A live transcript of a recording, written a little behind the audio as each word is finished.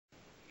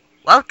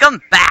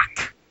Welcome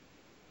back!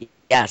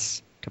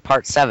 Yes, to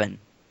part 7.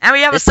 And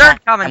we have This a third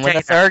time with commentator.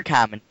 a third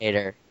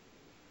commentator.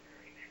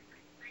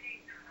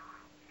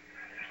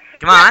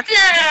 Come on.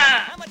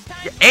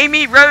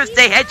 Amy Rose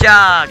the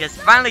Hedgehog is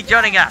finally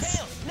joining us.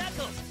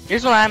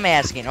 Here's what I'm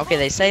asking. Okay,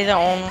 they say they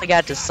only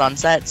got to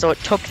Sunset, so it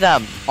took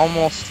them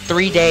almost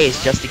 3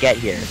 days just to get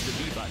here.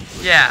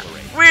 Yeah.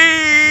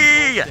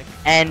 Whee!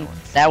 And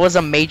that was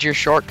a major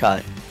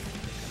shortcut.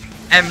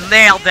 And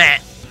nailed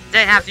it.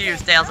 Didn't have to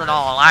use tails at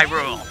all. I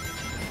rule.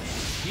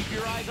 Keep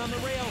your eyes on the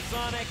rail,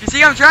 Sonic. You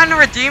see, I'm trying to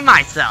redeem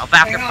myself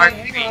after part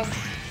 3.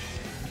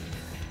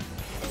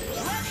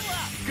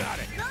 Got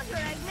it.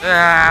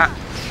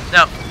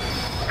 No.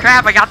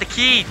 Crap, I got the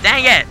key.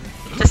 Dang it.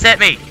 Just hit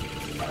me.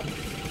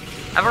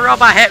 Have a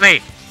robot hit me.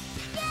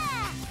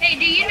 Hey,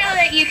 do you know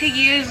that you could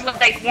use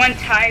like one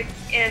type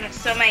in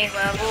so many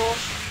levels,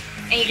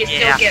 and you can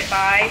Yeah. still get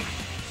by?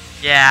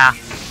 Yeah.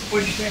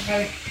 What'd you say,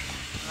 buddy?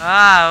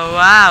 Wow,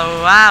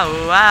 wow,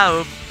 wow,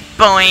 wow.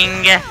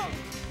 Boing.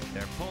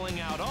 They're pulling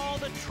out all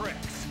the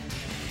tricks.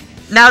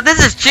 Now this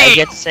is I cheat.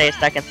 get to say a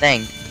second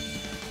thing.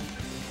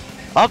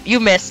 Oh, you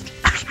missed.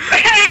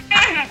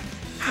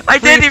 I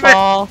didn't Free even.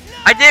 fall.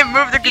 I didn't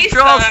move the You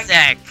control suck.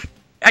 stick.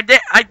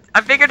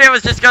 I figured it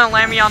was just gonna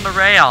land me on the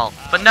rail,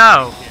 but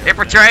no, it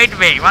betrayed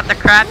me. What the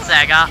crap,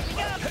 Sega?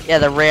 Yeah,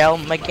 the rail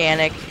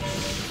mechanic,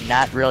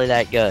 not really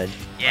that good.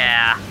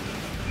 Yeah.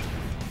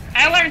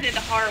 I learned it the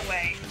hard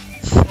way.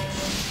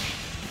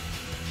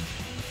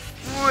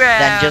 Well,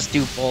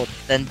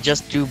 Then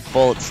just do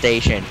Bullet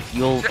Station.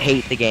 You'll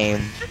hate the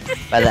game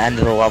by the end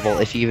of the level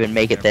if you even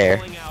make it there.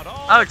 Pulling out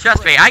all oh,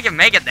 trust me, I can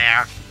make it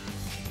there.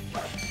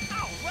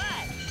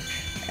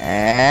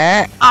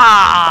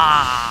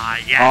 Ah,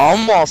 yeah.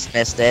 Almost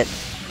missed it.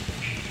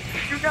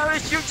 You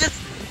notice you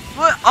just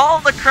put all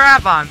the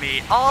crap on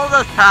me all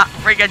the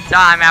friggin'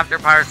 time after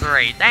part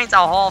 3. Thanks a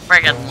whole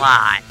friggin'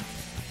 lot.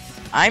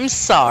 I'm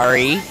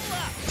sorry.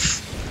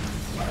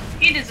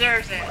 He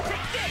deserves it.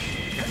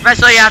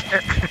 Especially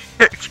after.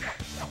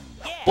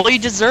 Well, you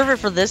deserve it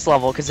for this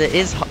level because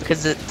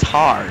it's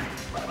hard.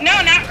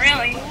 No, not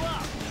really.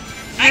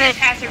 I can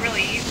pass it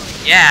really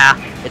easily. Yeah.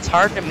 It's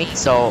hard to me,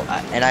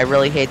 and I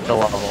really hate the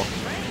level.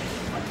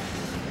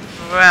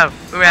 Well,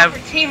 For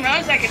Team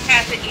Rose, I can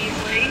pass it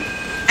easily.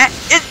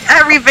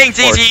 everything's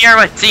Of course. easier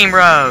with Team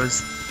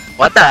Rose.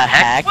 What the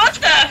heck? What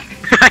the?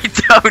 I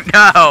don't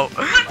know.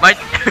 My,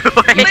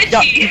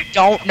 Glitchy. You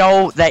don't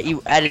know that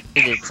you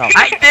edited something.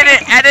 I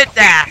didn't edit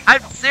that.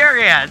 I'm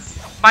serious.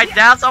 My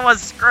downside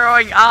was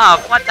screwing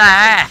up. What the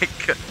heck?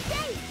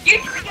 You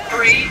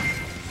free.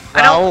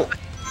 Well,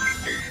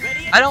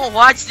 I don't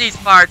watch these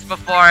parts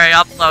before I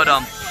upload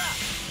them.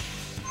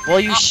 well,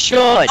 you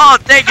should. Oh,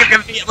 thank you,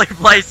 conveniently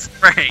placed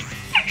spring.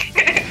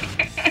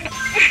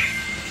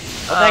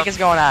 What the heck is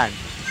going on?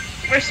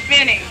 We're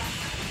spinning.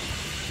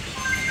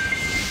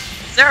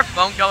 Is there a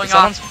phone going Is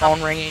someone's off?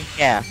 phone ringing?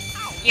 Yeah.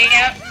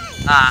 Yep.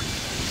 Not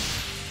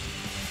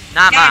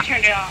Now I mine.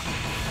 turned it off.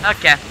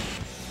 Okay.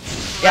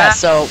 Yeah,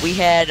 so we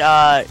had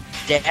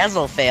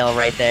Dazzle fail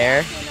right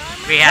there.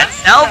 We had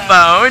cell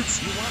phones.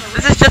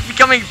 This is just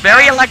becoming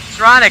very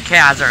electronic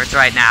hazards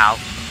right now.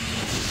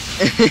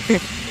 You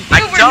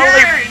were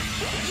totally. nerd.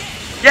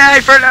 Yay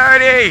for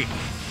nerdy!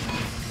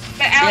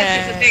 But Alex is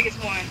Yeah. the biggest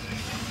one.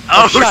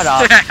 Oh, shut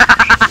up.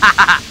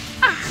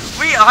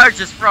 We are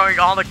just throwing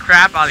all the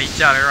crap on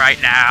each other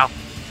right now.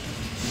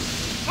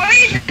 Well,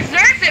 he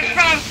deserves it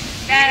from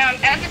that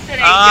episode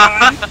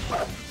that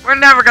We're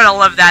never gonna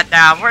live that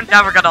down. We're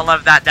never gonna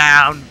live that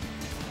down.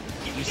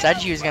 You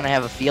said you was gonna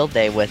have a field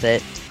day with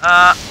it.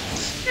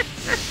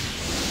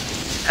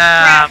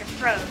 Crap, it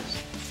froze.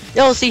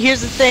 Yo, see,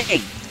 here's the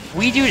thing.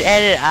 We dude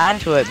added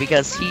onto it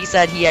because he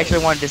said he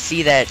actually wanted to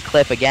see that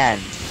clip again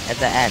at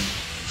the end.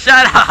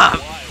 Shut up.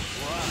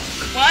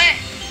 What?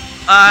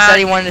 He said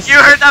he wanted to see You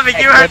heard that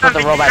nothing. You heard clip of nothing. the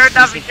You robot heard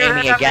nothing. chasing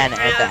Amy again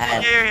at the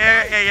end.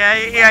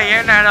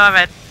 You're none of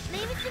it.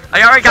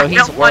 I already So got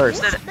he's killed once worse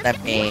today.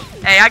 than me.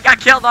 Hey, I got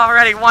killed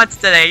already once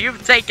today.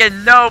 You've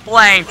taken no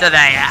blame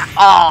today at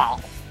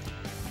all.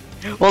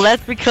 Well,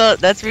 that's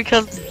because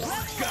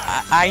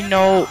I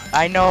know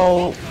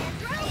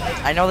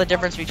the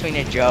difference between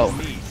a joke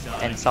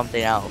and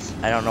something else.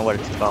 I don't know what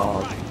it's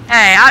called.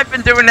 Hey, I've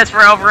been doing this for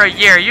over a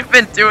year. You've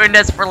been doing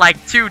this for like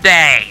 2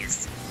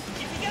 days.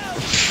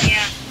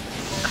 Yeah.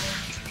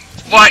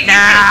 What Yeah,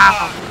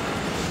 now?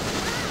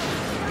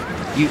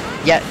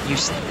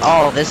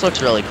 Oh, this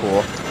looks really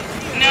cool.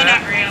 No,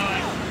 not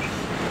really.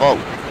 Well,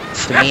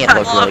 to me it I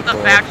looked love really the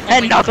cool. fact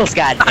And we- Knuckles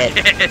got hit.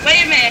 Wait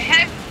a minute,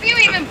 have you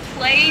even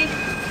played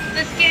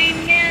this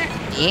game yet?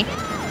 Me?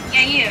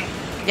 Yeah, you.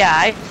 Yeah,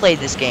 I played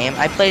this game.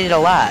 I played it a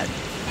lot.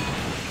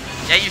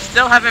 Yeah, you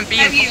still haven't Have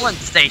beaten you- Bullet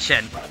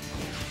Station.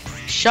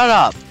 Shut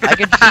up. I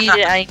could beat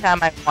it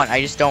anytime I want.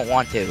 I just don't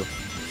want to.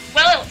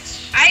 Well,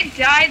 I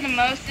died the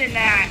most in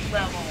that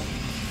level.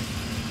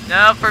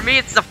 No, for me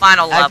it's the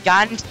final level.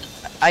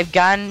 I've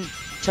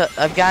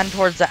gone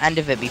towards the end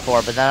of it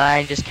before, but then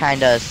I just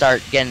kind of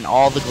start getting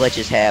all the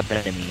glitches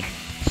happening to me.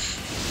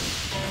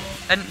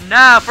 And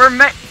no, for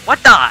me,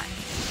 what the?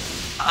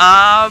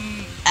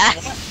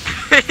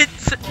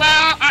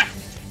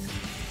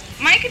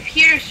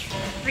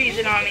 use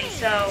it on me,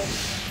 so...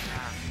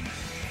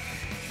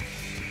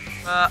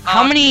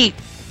 How many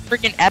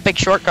freaking epic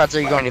shortcuts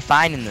are you going to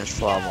find in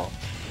this level?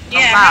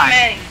 Yeah, Come not on.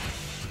 many.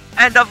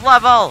 End of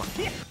level!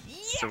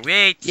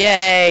 Sweet!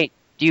 Yay!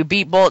 Do you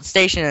beat Bullet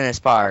Station in this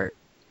part?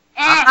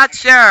 I'm not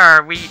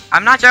sure.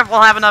 I'm not sure if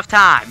we'll have enough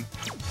time.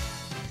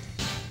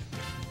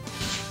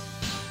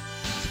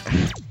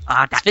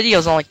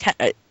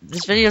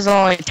 This video's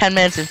only 10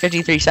 minutes and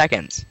 53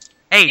 seconds.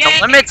 Hey, Yeah,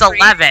 the limit's agree.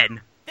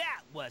 11.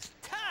 That was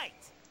tight.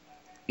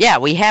 Yeah,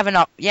 we have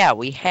enough. Yeah,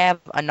 we have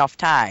enough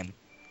time.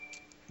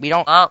 We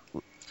don't. Well,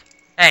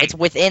 hey, It's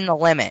within the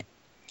limit.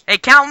 hey,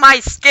 count my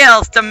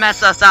skills to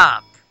mess us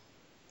up.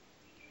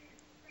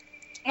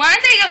 Well, I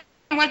think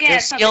I'm looking Your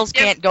at something skills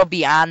can't go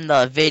beyond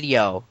the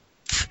video.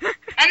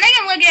 I think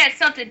I'm looking at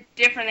something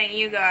different than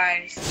you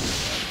guys.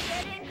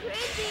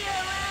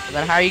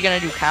 Then how are you gonna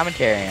do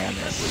commentary on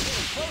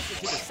this? Closer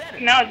to the center.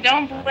 No,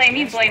 don't blame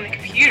me, blame the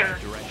computer.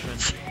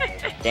 Direction.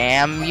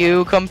 Damn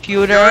you,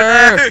 computer!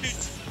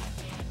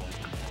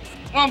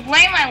 Well,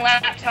 blame my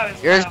laptop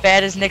as You're as well.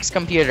 bad as Nick's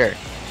computer.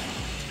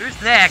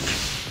 Who's Nick?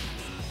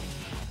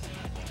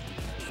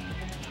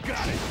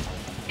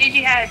 Did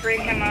you have to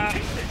bring him up?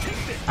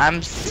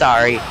 I'm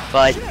sorry,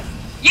 but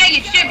Yeah,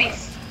 you should be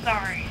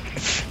sorry.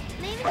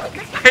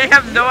 I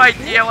have no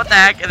idea what the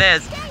heck it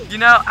is. You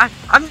know,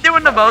 I'm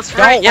doing the most for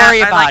don't it. Yeah,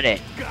 worry I, about like,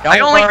 it. I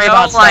Don't only worry know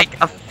about like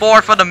a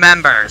fourth of the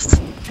members.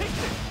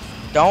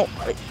 Don't.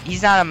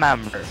 He's not a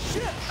member.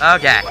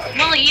 Okay.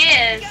 Well, he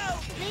is.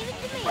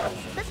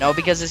 No,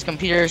 because his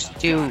computer's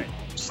too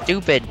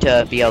stupid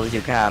to be able to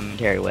do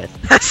commentary with.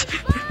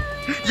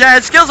 Yeah,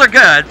 his skills are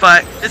good,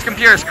 but his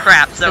computer's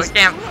crap, so he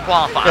can't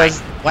qualify.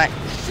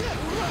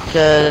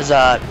 Because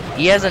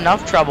he has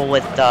enough trouble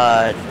with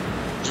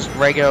just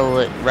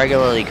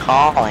regularly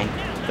calling.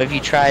 But if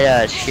you try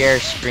to share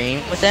screen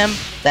with him,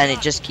 then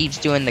it just keeps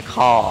doing the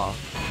call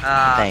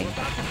thing.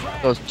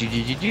 It goes do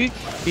do do do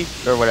beep,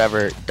 or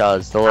whatever it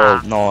does, the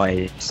little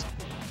noise.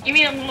 You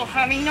mean a little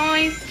humming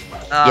noise?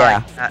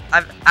 Yeah.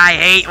 I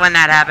hate when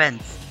that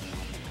happens.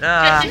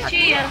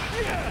 Cha-cha-chia.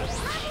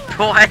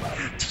 What?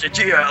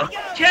 Cha-cha.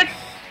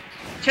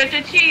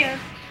 Cha-cha-chia.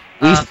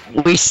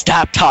 We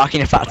stopped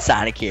talking about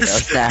Sonic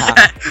Heroes now.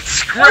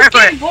 Screw That's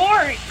getting it.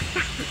 boring.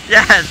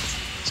 Yes.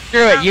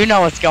 Screw it, you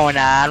know what's going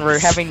on. We're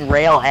having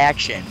rail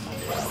action.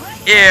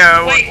 Ew.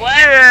 Wait,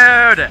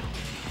 what? Dude.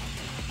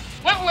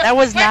 What? That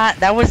was what? not.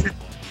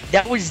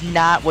 That was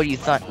not what you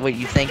thought. What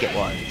you think it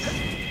was.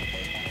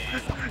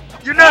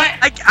 You know,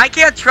 What? I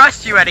can't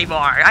trust you anymore.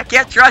 I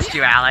can't trust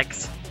you,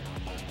 Alex.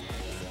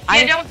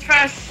 You don't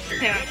trust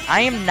him.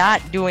 I am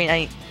not doing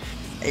any.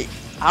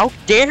 How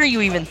dare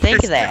you even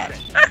think that?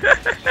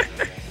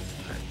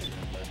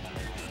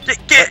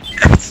 Get.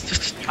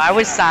 Why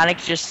was Sonic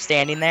just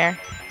standing there?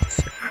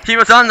 He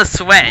was on the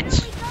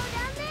Switch.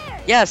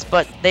 Yes,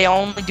 but they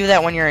only do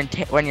that when you're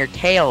when you're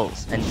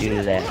Tails and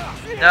do that.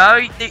 No,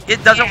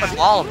 it doesn't with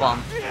all of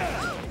them.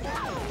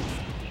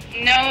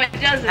 No, it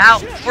doesn't. Now,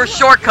 for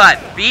shortcut,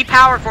 B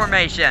power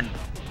formation.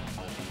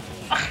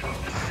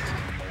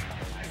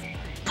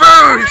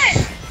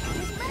 Boost!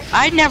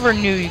 I never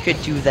knew you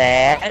could do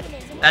that.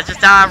 That's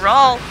just how I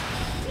roll.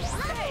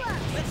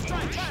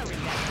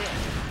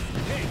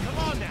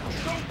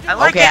 I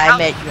like Okay, it how-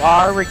 I admit you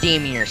are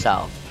redeeming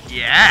yourself.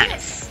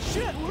 Yes.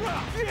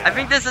 I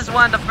think this is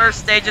one of the first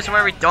stages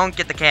where we don't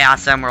get the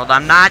Chaos Emerald.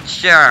 I'm not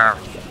sure.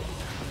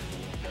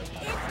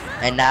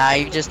 And now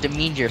you just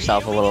demeaned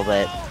yourself a little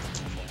bit.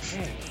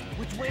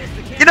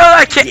 You know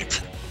I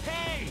can't.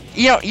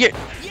 You know,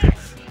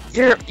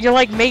 you're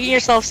like making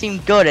yourself seem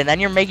good, and then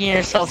you're making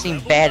yourself seem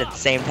bad at the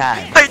same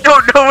time. I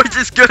don't know which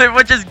is good and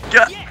which is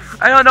good.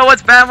 I don't know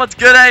what's bad and what's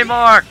good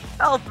anymore.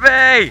 Help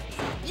me.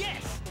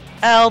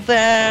 Help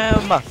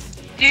him!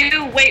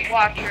 Do Weight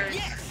Watchers.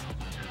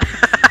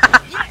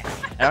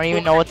 I don't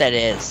even know what that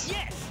is.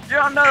 You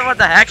don't know what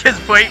the heck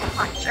is Weight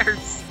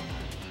Watchers.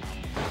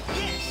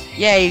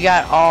 Yeah, you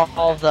got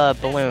all the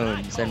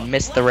balloons and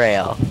missed the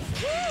rail.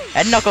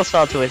 And Knuckles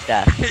fell to his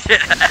death.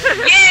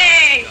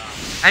 Yay!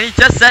 And he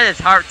just said his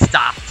heart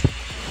stopped.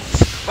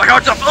 My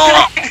heart stopped.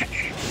 Oh!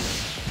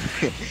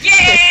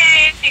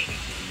 Yay!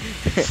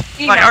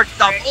 My heart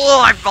stopped.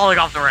 Oh, I'm falling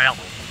off the rail.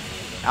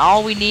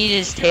 All we need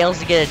is Tails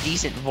to get a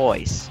decent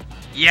voice.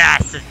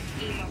 Yes.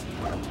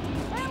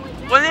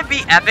 Wouldn't it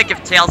be epic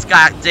if Tails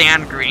got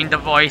Dan Green to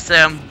voice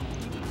him?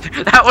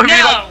 That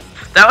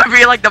would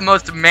be like the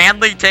most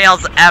manly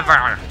Tails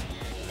ever.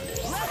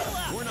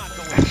 We're not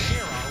going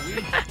here, are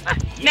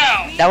we?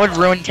 No. That would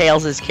ruin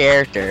Tails'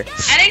 character.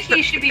 I think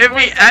he should be It'd be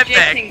voiced by epic.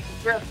 Jason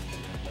Griffin.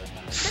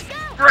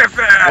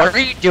 Griffin. What are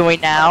you doing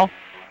now?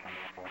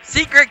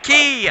 Secret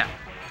key.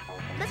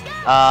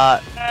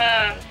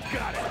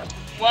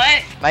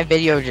 What? My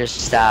video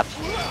just stopped.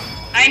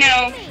 I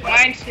know.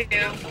 Mine too.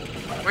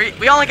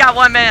 We only got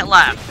 1 minute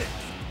left.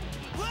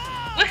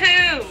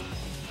 Woohoo!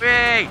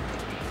 Wait.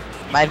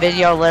 My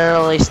video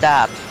literally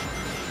stopped.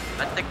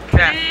 What the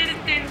crap?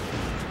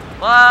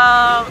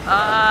 Whoa.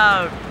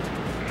 Oh.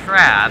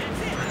 Crap.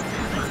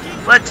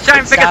 Let's try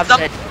and pick a Stops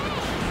something.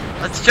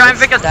 at- Let's try and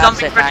pick a stops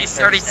something at for these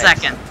 30 9:36.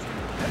 seconds.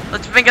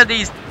 Let's think of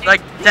these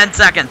like 10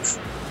 seconds.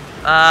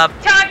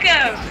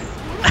 Tacos!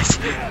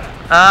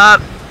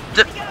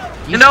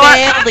 You know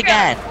failed what?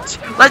 again.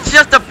 Let's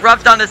just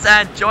abrupt on this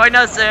end. Join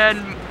us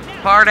in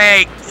part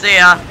 8. See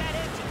ya.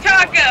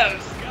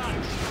 Tacos!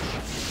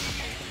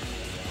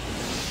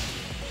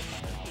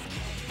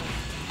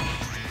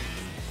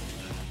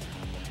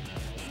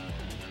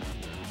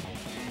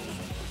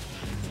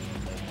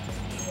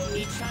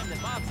 Each time the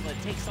bobsled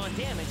takes on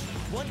damage,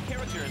 one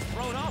character is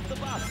thrown off the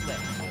bobsled.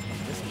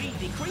 The speed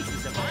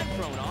decreases if I'm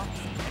thrown off,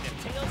 and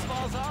if Tails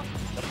falls off,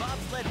 the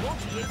bobsled won't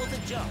be able to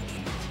jump.